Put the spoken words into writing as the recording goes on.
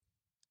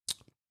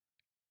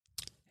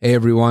Hey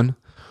everyone,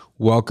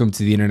 welcome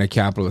to the Internet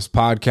Capitalist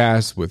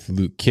Podcast with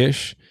Luke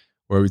Kish,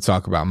 where we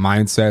talk about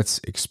mindsets,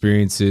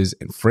 experiences,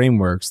 and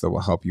frameworks that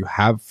will help you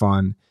have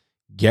fun,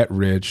 get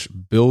rich,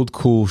 build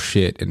cool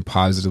shit, and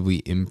positively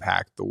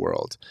impact the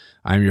world.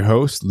 I'm your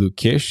host, Luke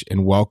Kish,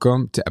 and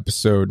welcome to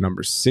episode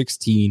number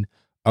 16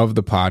 of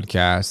the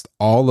podcast,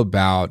 all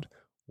about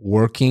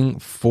working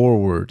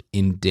forward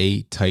in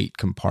day-tight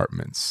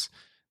compartments.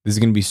 This is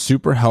going to be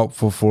super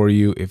helpful for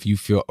you if you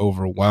feel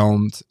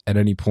overwhelmed at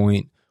any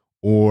point,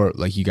 or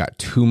like you got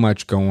too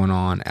much going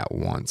on at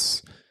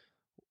once,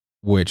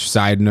 which,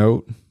 side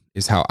note,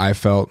 is how I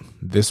felt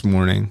this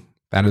morning.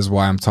 That is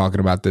why I'm talking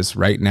about this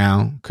right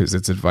now, because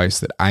it's advice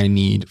that I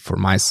need for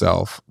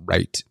myself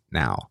right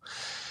now.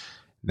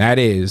 That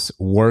is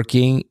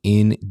working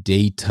in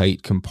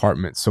day-tight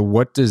compartments. So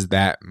what does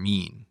that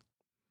mean?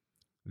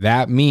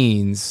 That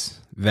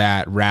means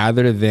that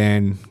rather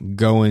than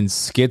going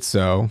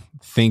schizo,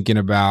 thinking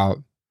about,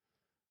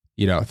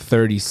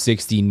 30,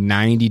 60,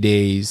 90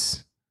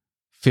 days,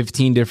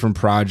 15 different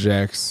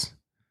projects,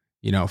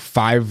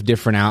 5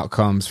 different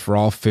outcomes for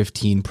all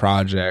 15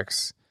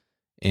 projects,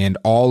 and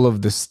all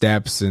of the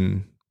steps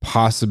and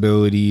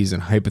possibilities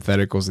and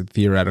hypotheticals and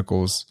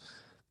theoreticals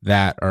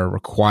that are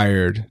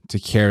required to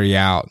carry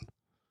out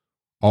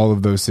all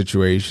of those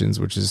situations,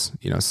 which is,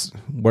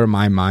 where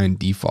my mind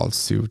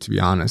defaults to be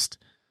honest.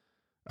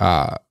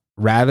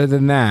 Rather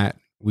than that,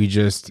 we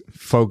just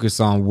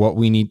focus on what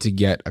we need to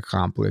get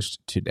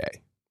accomplished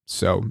today.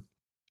 So,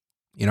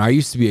 I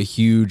used to be a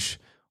huge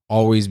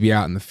always be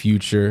out in the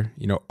future,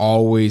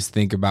 always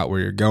think about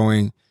where you're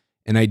going.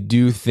 And I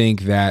do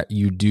think that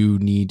you do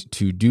need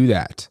to do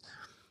that.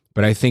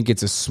 But I think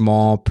it's a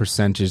small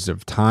percentage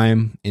of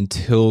time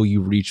until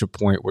you reach a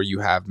point where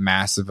you have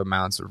massive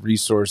amounts of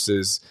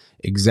resources,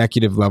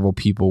 executive level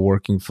people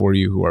working for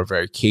you who are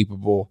very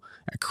capable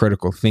at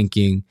critical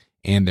thinking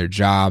and their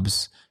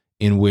jobs,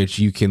 in which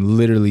you can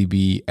literally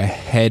be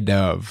ahead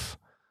of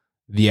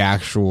the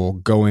actual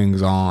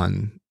goings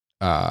on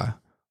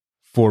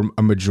for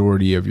a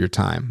majority of your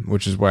time,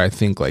 which is where I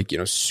think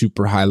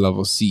super high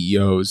level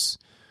CEOs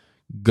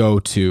go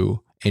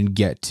to and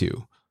get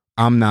to.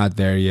 I'm not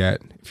there yet.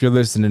 If you're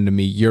listening to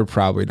me, you're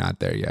probably not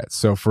there yet.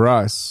 So for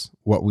us,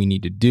 what we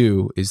need to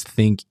do is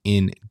think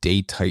in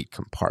day-tight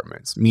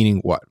compartments, meaning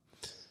what?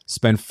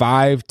 Spend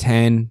 5,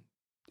 10,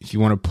 if you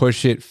want to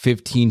push it,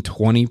 15,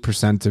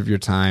 20% of your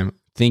time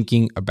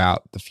thinking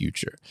about the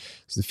future.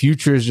 So the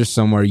future is just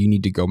somewhere you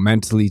need to go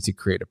mentally to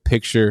create a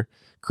picture,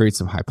 create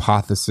some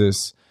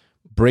hypothesis,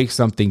 break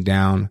something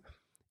down,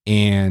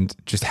 and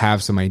just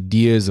have some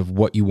ideas of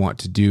what you want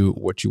to do,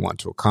 what you want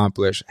to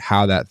accomplish,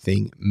 how that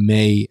thing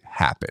may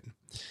happen.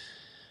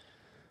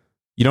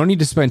 You don't need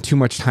to spend too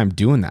much time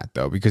doing that,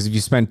 though, because if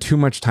you spend too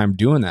much time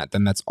doing that,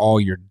 then that's all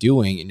you're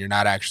doing and you're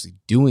not actually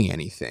doing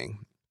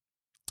anything.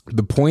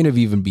 The point of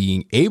even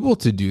being able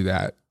to do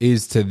that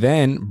is to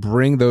then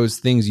bring those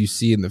things you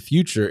see in the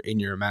future in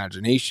your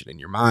imagination, in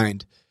your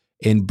mind,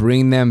 and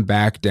bring them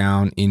back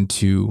down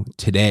into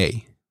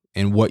today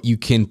and what you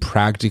can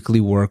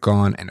practically work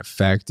on and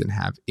affect and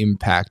have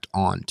impact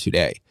on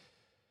today.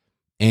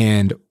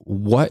 And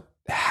what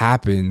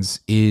happens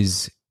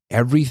is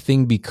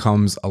everything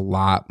becomes a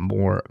lot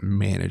more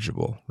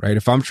manageable, right?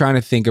 If I'm trying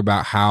to think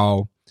about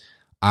how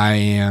I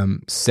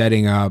am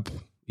setting up,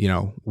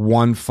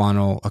 one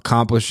funnel,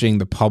 accomplishing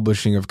the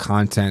publishing of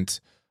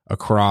content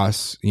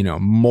across,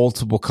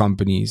 multiple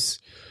companies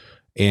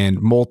and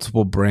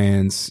multiple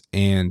brands,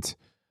 and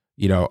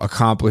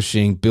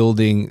accomplishing,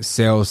 building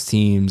sales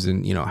teams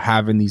and,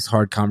 having these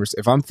hard conversations.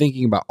 If I'm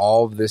thinking about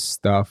all of this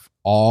stuff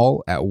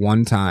all at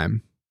one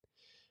time,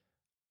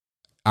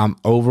 I'm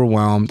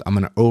overwhelmed, I'm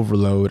going to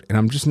overload, and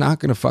I'm just not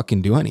going to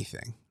fucking do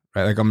anything,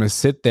 right? Like I'm going to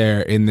sit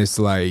there in this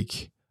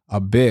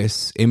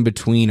abyss in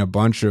between a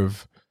bunch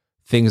of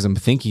things I'm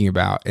thinking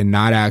about and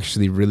not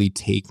actually really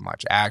take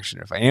much action.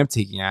 If I am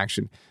taking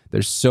action,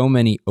 there's so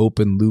many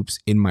open loops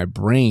in my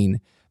brain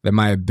that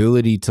my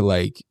ability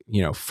to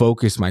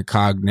focus my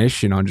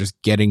cognition on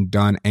just getting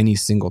done any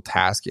single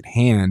task at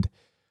hand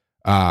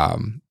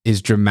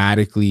is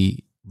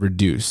dramatically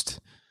reduced.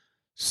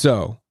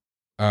 So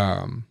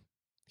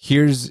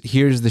here's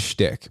the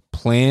shtick.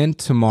 Plan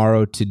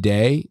tomorrow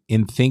today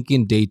and think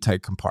in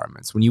day-tight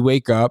compartments. When you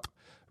wake up,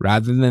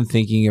 rather than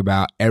thinking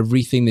about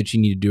everything that you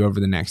need to do over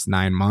the next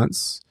 9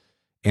 months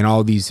and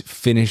all these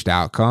finished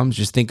outcomes,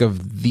 just think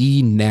of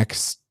the next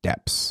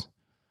steps.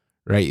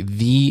 Right?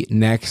 The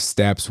next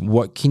steps.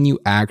 What can you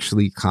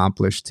actually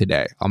accomplish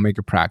today? I'll make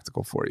it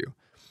practical for you.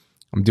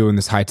 I'm doing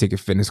this high ticket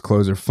fitness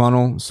closer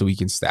funnel so we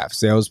can staff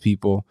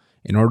salespeople.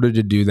 In order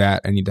to do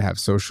that, I need to have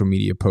social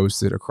media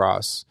posted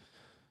across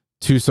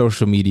 2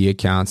 social media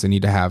accounts. I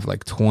need to have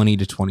 20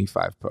 to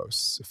 25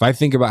 posts. If I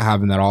think about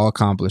having that all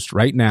accomplished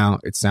right now,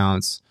 it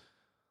sounds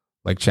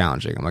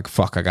challenging. I'm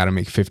fuck, I got to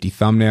make 50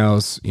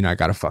 thumbnails. I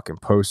got to fucking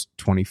post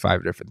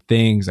 25 different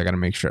things. I got to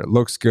make sure it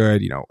looks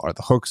good. Are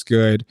the hooks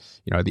good?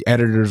 Are the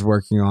editors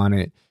working on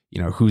it?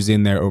 Who's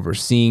in there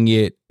overseeing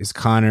it? Is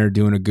Connor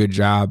doing a good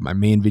job? My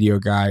main video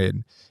guy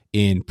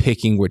in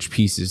picking which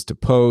pieces to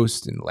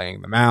post and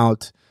laying them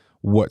out.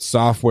 what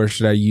software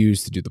should I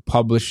use to do the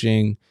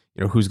publishing,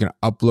 who's going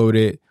to upload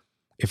it.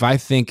 If I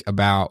think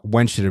about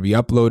when should it be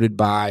uploaded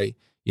by,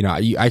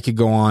 I could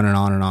go on and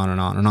on and on and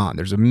on and on.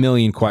 There's a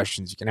million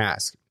questions you can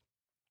ask.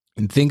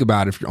 And think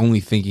about if you're only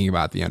thinking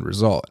about the end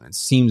result. And it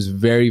seems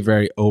very,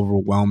 very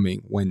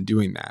overwhelming when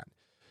doing that.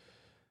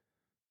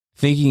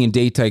 Thinking in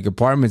day-type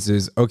compartments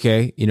is,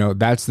 okay,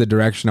 that's the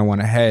direction I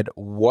want to head.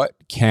 What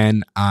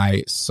can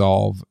I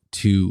solve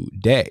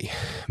today?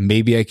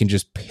 Maybe I can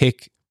just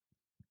pick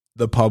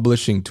the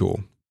publishing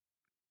tool.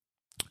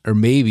 Or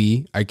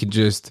maybe I could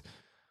just,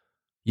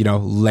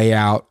 lay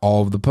out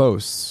all of the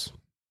posts.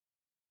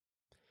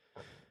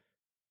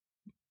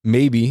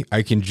 Maybe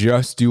I can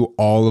just do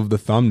all of the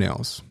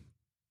thumbnails.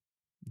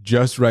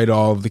 Just write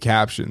all of the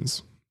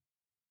captions.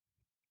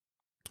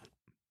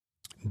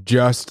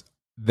 Just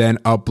then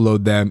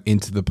upload them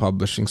into the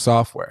publishing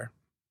software.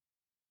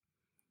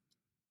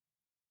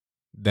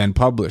 Then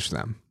publish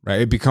them,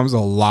 right? It becomes a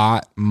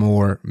lot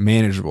more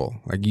manageable.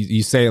 Like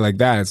you say it like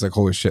that, it's like,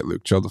 holy shit,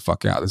 Luke, chill the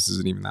fuck out. This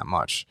isn't even that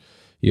much.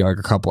 Like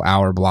a couple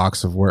hour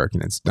blocks of work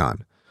and it's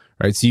done,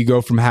 right? So you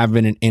go from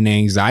having an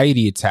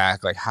anxiety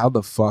attack, like how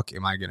the fuck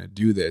am I going to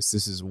do this?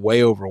 This is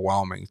way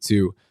overwhelming,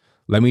 to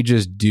let me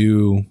just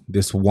do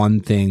this one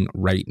thing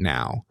right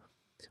now.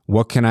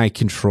 What can I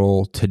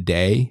control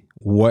today?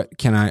 What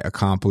can I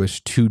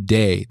accomplish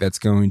today that's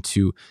going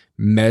to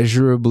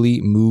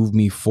measurably move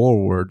me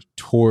forward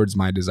towards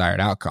my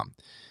desired outcome?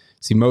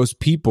 See, most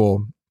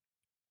people,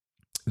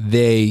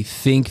 they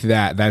think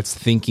that that's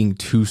thinking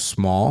too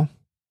small,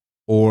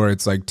 or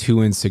it's like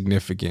too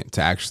insignificant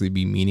to actually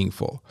be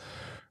meaningful.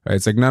 Right?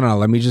 It's like, no,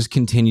 let me just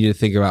continue to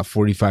think about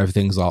 45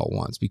 things all at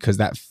once, because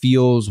that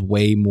feels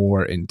way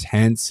more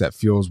intense. That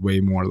feels way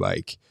more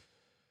like,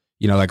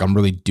 like I'm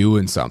really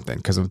doing something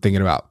because I'm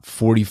thinking about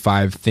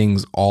 45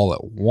 things all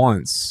at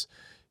once.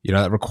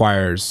 That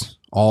requires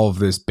all of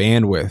this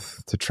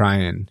bandwidth to try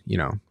and,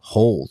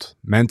 hold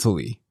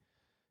mentally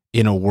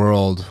in a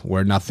world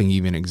where nothing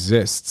even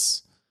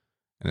exists.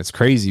 And it's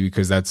crazy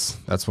because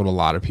that's what a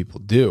lot of people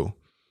do.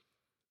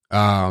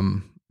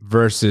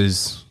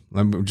 Versus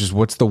just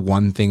what's the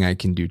one thing I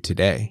can do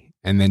today?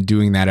 And then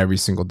doing that every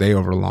single day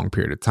over a long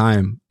period of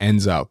time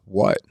ends up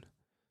what?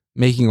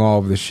 Making all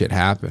of this shit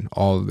happen,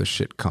 all of this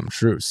shit come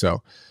true.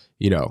 So,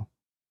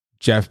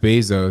 Jeff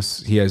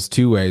Bezos, he has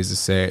two ways to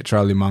say it.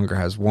 Charlie Munger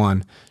has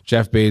one.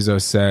 Jeff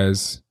Bezos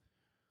says,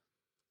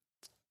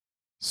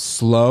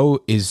 slow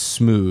is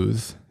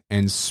smooth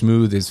and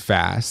smooth is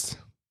fast,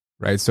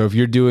 right? So if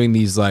you're doing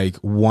these like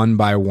one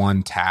by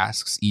one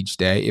tasks each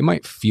day, it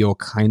might feel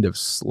kind of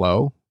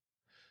slow,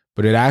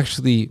 but it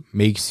actually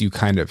makes you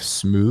kind of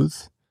smooth.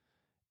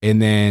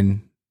 And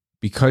then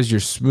because you're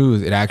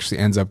smooth, it actually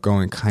ends up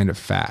going kind of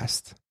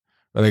fast.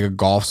 Or like a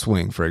golf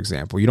swing, for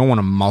example. You don't want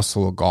to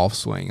muscle a golf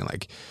swing. And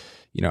like,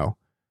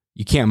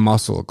 you can't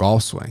muscle a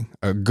golf swing.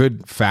 A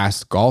good,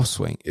 fast golf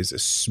swing is a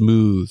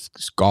smooth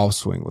golf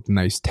swing with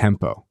nice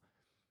tempo,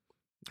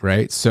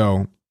 right?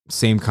 So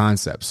same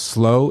concept.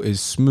 Slow is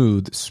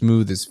smooth.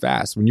 Smooth is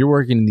fast. When you're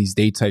working in these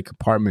day-type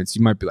compartments,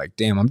 you might be like,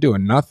 damn, I'm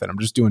doing nothing. I'm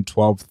just doing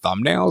 12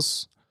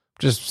 thumbnails.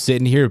 Just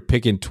sitting here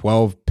picking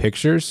 12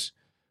 pictures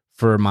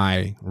for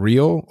my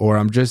reel, or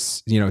I'm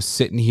just,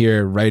 sitting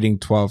here writing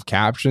 12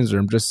 captions, or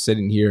I'm just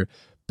sitting here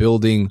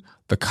building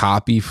the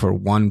copy for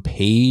one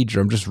page,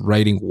 or I'm just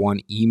writing one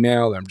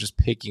email, or I'm just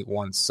picking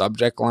one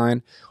subject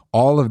line.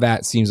 All of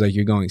that seems like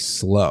you're going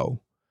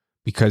slow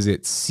because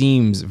it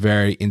seems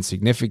very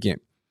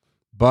insignificant.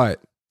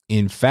 But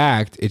in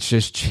fact, it's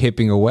just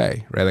chipping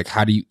away, right? Like,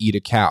 how do you eat a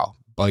cow?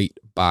 Bite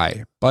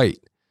by bite.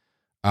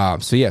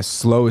 So yeah,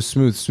 slow is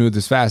smooth, smooth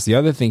is fast. The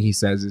other thing he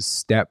says is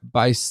step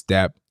by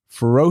step,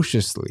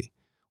 ferociously,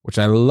 which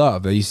I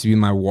love. That used to be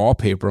my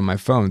wallpaper on my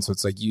phone. So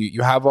it's like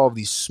you have all of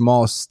these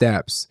small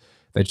steps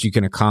that you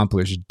can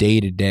accomplish day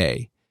to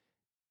day.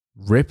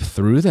 Rip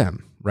through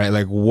them, right?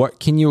 Like, what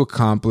can you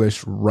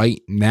accomplish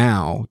right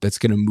now that's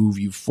going to move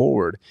you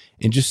forward?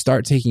 And just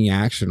start taking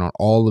action on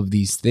all of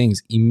these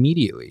things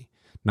immediately.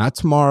 Not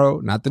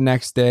tomorrow, not the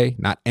next day,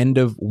 not end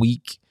of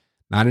week,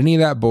 not any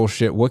of that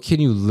bullshit. What can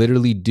you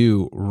literally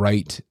do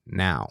right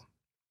now?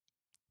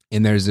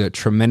 And there's a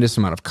tremendous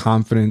amount of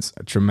confidence,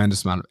 a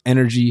tremendous amount of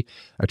energy,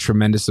 a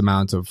tremendous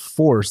amount of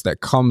force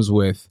that comes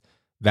with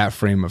that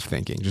frame of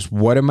thinking. Just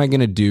what am I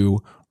going to do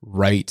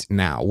right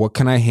now? What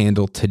can I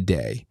handle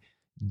today?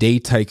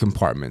 Day-type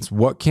compartments.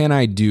 What can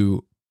I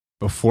do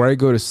before I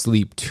go to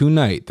sleep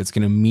tonight that's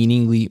going to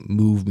meaningfully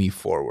move me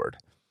forward?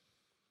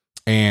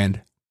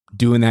 And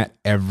doing that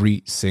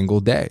every single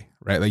day,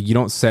 right? Like, you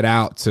don't set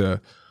out to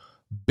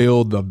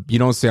you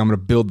don't say, I'm going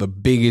to build the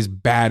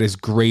biggest, baddest,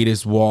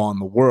 greatest wall in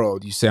the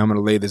world. You say, I'm going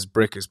to lay this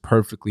brick as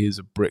perfectly as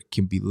a brick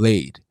can be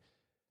laid.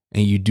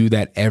 And you do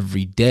that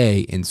every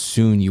day, and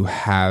soon you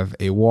have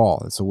a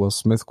wall. It's a Will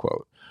Smith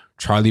quote.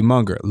 Charlie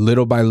Munger,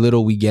 little by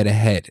little we get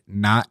ahead,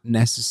 not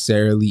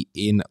necessarily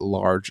in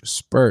large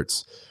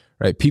spurts,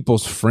 right?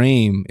 People's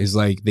frame is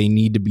like they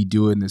need to be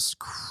doing this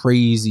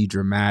crazy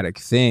dramatic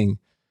thing,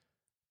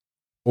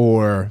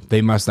 or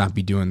they must not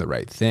be doing the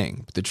right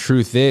thing. But the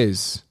truth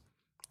is,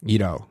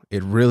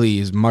 it really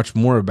is much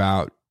more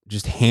about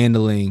just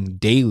handling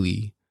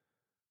daily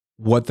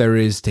what there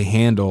is to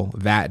handle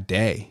that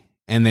day,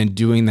 and then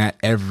doing that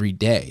every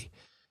day.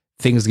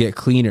 Things get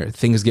cleaner,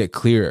 things get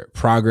clearer,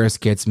 progress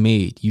gets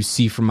made. You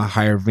see from a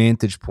higher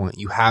vantage point,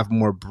 you have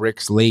more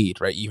bricks laid,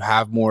 right? You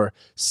have more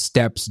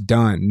steps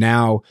done.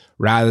 Now,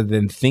 rather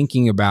than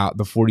thinking about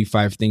the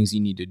 45 things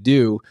you need to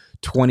do,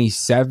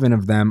 27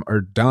 of them are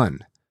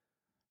done,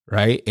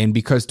 right? And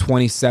because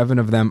 27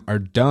 of them are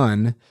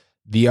done,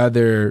 the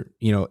other,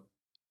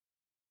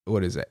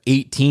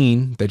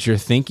 18 that you're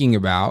thinking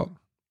about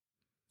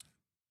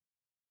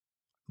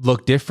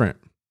look different,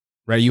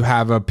 right? You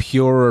have a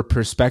purer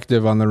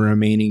perspective on the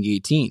remaining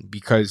 18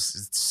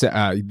 because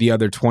the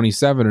other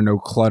 27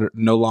 are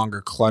no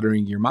longer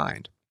cluttering your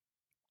mind,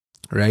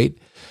 right?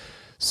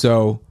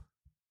 So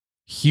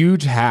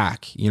huge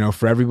hack,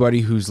 for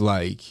everybody who's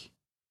like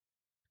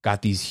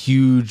got these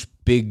huge,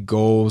 big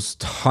goals,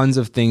 tons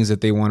of things that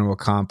they want to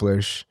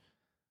accomplish.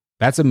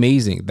 That's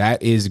amazing.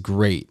 That is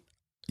great.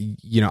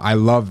 I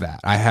love that.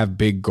 I have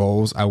big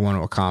goals I want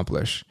to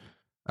accomplish.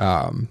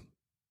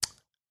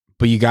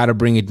 But you got to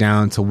bring it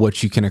down to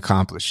what you can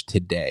accomplish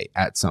today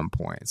at some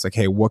point. It's like,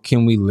 hey, what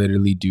can we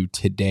literally do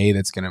today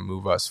that's going to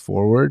move us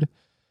forward?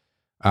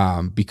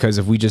 Because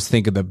if we just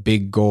think of the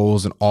big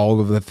goals and all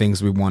of the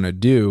things we want to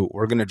do,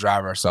 we're going to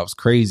drive ourselves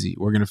crazy.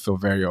 We're going to feel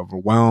very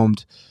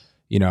overwhelmed.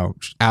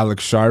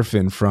 Alex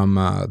Sharfin from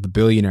the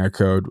Billionaire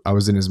Code, I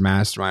was in his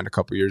mastermind a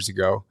couple years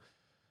ago.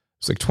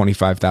 It's like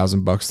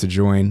 $25,000 to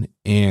join.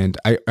 And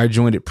I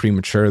joined it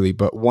prematurely.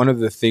 But one of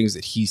the things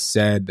that he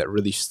said that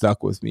really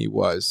stuck with me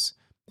was,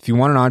 if you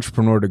want an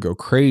entrepreneur to go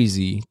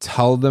crazy,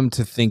 tell them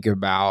to think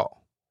about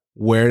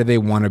where they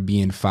want to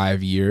be in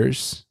 5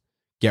 years,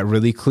 get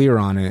really clear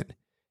on it,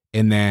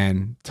 and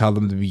then tell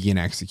them to begin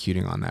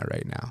executing on that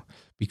right now.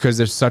 Because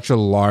there's such a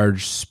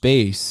large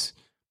space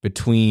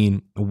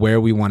between where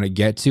we want to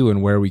get to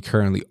and where we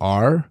currently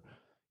are.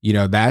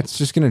 That's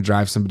just going to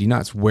drive somebody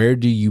nuts. Where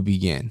do you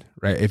begin,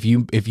 right? If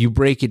you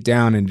break it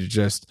down into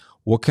just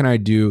what can I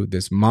do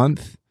this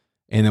month,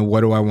 and then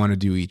what do I want to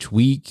do each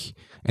week,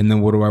 and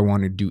then what do I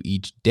want to do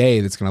each day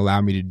that's going to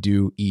allow me to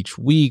do each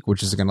week,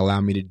 which is going to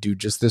allow me to do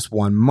just this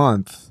 1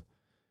 month,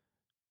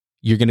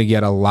 you're going to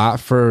get a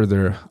lot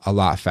further, a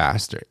lot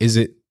faster. Is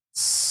it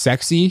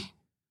sexy?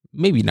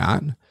 Maybe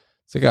not.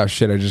 It's like, oh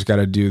shit, I just got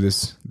to do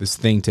this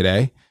thing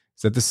today.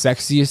 Is that the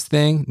sexiest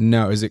thing?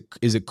 No. Is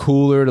it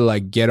cooler to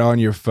like get on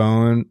your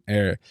phone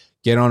or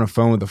get on a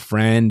phone with a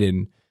friend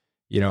and,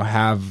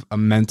 have a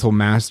mental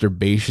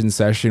masturbation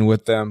session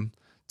with them,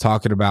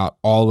 talking about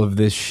all of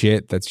this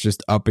shit that's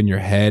just up in your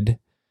head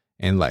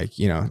and like,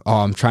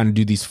 I'm trying to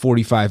do these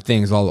 45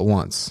 things all at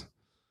once.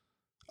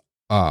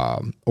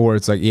 Or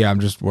it's like, yeah, I'm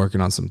just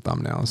working on some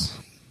thumbnails.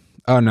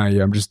 Oh no,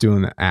 yeah, I'm just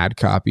doing the ad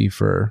copy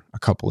for a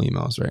couple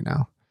emails right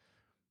now.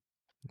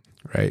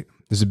 Right?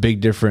 There's a big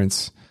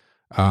difference.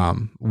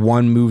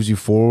 One moves you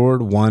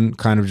forward, one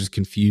kind of just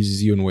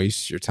confuses you and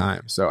wastes your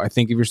time. So I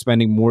think if you're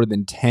spending more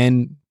than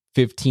 10,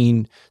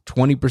 15,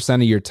 20%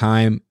 of your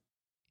time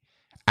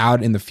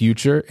out in the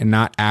future and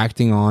not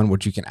acting on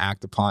what you can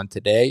act upon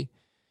today,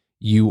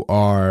 you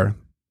are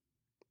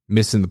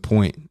missing the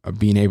point of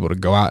being able to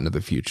go out into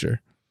the future.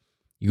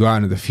 You go out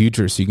into the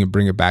future so you can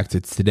bring it back to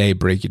today,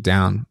 break it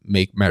down,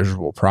 make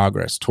measurable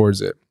progress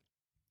towards it.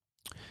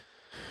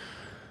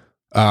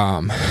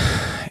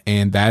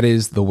 And that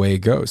is the way it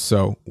goes.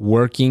 So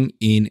working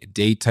in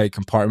date-tight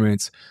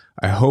compartments,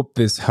 I hope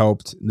this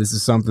helped. This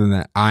is something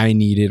that I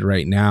needed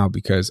right now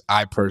because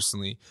I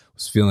personally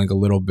was feeling a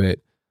little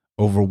bit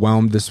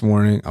overwhelmed this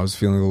morning. I was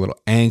feeling a little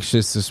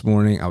anxious this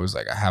morning. I was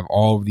like, I have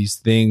all of these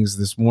things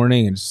this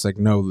morning. And it's just like,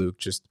 no, Luke,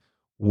 just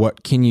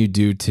what can you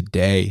do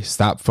today?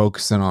 Stop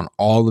focusing on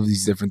all of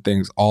these different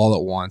things all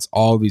at once,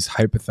 all these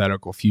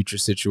hypothetical future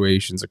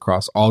situations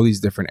across all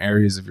these different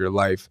areas of your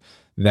life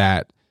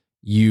that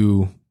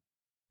you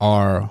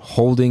are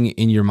holding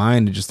in your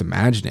mind and just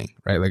imagining,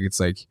 right? Like, it's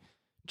like,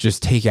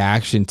 just take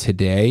action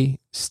today.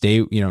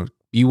 Stay,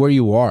 be where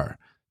you are.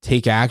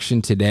 Take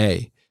action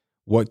today.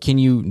 What can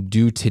you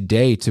do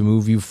today to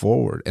move you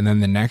forward? And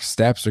then the next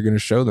steps are going to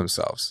show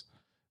themselves,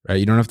 right?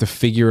 You don't have to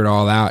figure it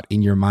all out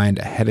in your mind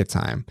ahead of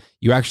time.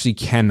 You actually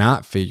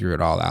cannot figure it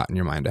all out in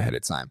your mind ahead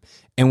of time.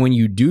 And when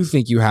you do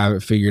think you have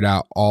it figured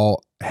out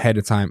all ahead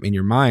of time in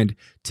your mind,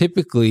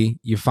 typically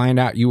you find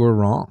out you were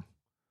wrong.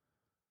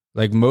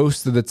 Like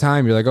most of the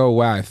time, you're like, oh,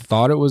 wow, I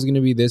thought it was going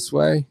to be this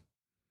way,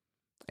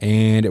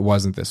 and it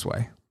wasn't this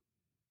way.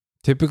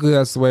 Typically,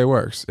 that's the way it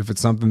works. If it's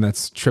something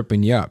that's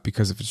tripping you up,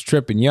 because if it's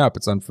tripping you up,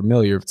 it's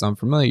unfamiliar. If it's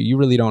unfamiliar, you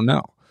really don't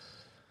know.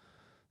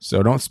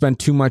 So don't spend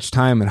too much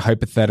time in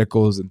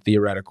hypotheticals and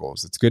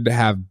theoreticals. It's good to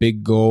have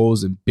big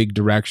goals and big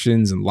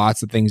directions and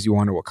lots of things you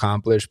want to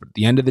accomplish. But at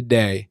the end of the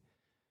day,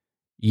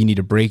 you need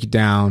to break it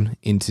down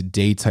into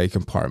date-tight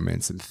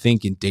compartments and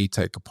think in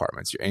date-tight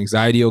compartments. Your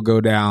anxiety will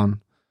go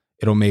down.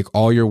 It'll make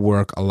all your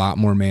work a lot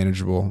more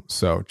manageable.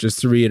 So just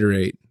to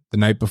reiterate, the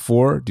night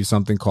before, do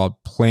something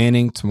called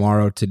planning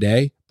tomorrow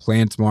today.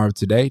 Plan tomorrow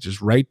today. Just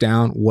write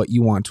down what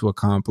you want to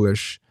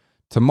accomplish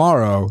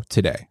tomorrow,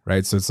 today,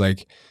 right? So it's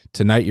like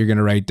tonight you're going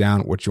to write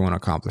down what you want to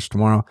accomplish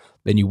tomorrow.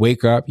 Then you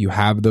wake up, you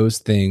have those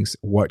things.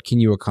 What can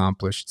you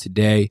accomplish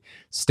today?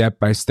 Step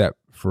by step,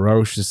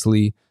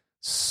 ferociously.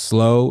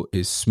 Slow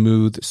is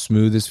smooth,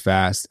 smooth is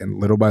fast, and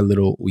little by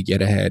little we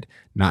get ahead,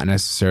 not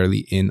necessarily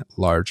in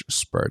large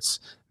spurts.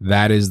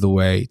 That is the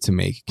way to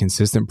make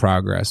consistent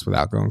progress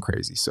without going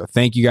crazy. So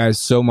thank you guys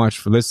so much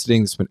for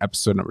listening. This has been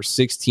episode number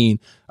 16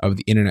 of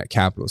the Internet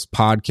Capitalist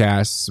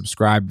Podcast.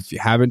 Subscribe if you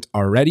haven't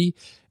already,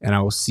 and I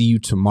will see you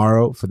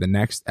tomorrow for the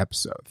next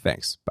episode.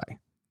 Thanks.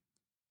 Bye.